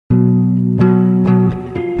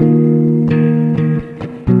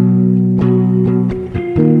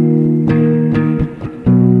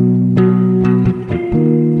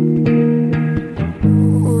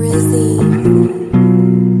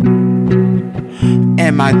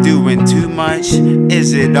Am I doing too much?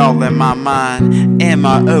 Is it all in my mind? Am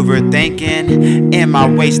I overthinking? Am I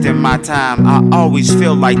wasting my time? I always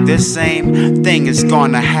feel like the same thing is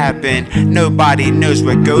gonna happen. Nobody knows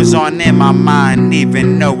what goes on in my mind,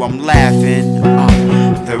 even though I'm laughing.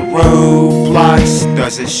 The roadblocks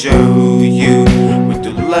doesn't show you what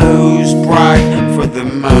the lows brought for the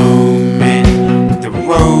moment. The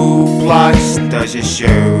roadblocks doesn't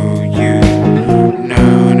show you.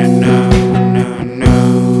 No, no, no, no, no.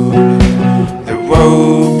 The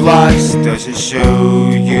roadblocks doesn't show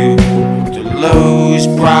you what the lows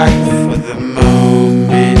brought for the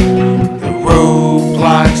moment. The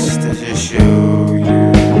roadblocks doesn't show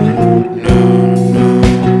you. No, no,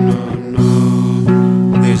 no,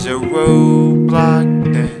 no. There's a roadblock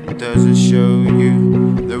that doesn't show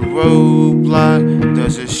you. The roadblock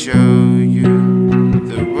doesn't show you.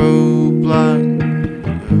 The roadblock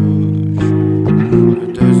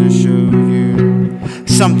doesn't show you.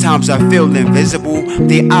 Sometimes I feel invisible,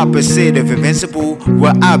 the opposite of invincible.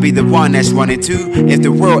 Will I be the one that's running too? If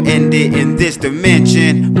the world ended in this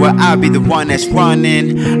dimension, will I be the one that's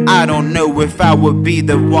running? I don't know if I would be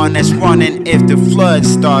the one that's running if the flood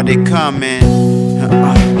started coming.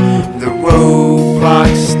 The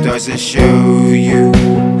roadblocks doesn't show you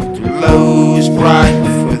the lows brought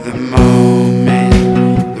for the moment.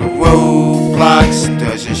 The roadblocks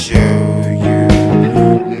doesn't show you.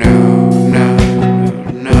 No, no,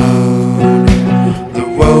 no, no. The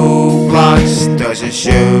roadblocks doesn't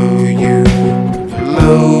show you the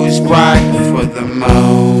lows brought for the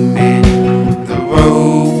moment. The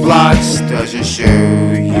roadblocks doesn't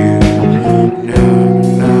show you. No,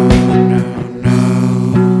 no, no, no.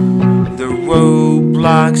 The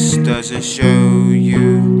roadblocks doesn't show you.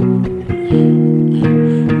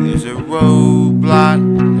 There's a roadblock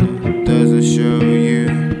that doesn't show you.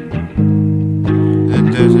 That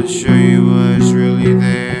doesn't show you what's really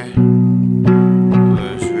there.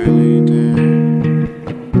 What's really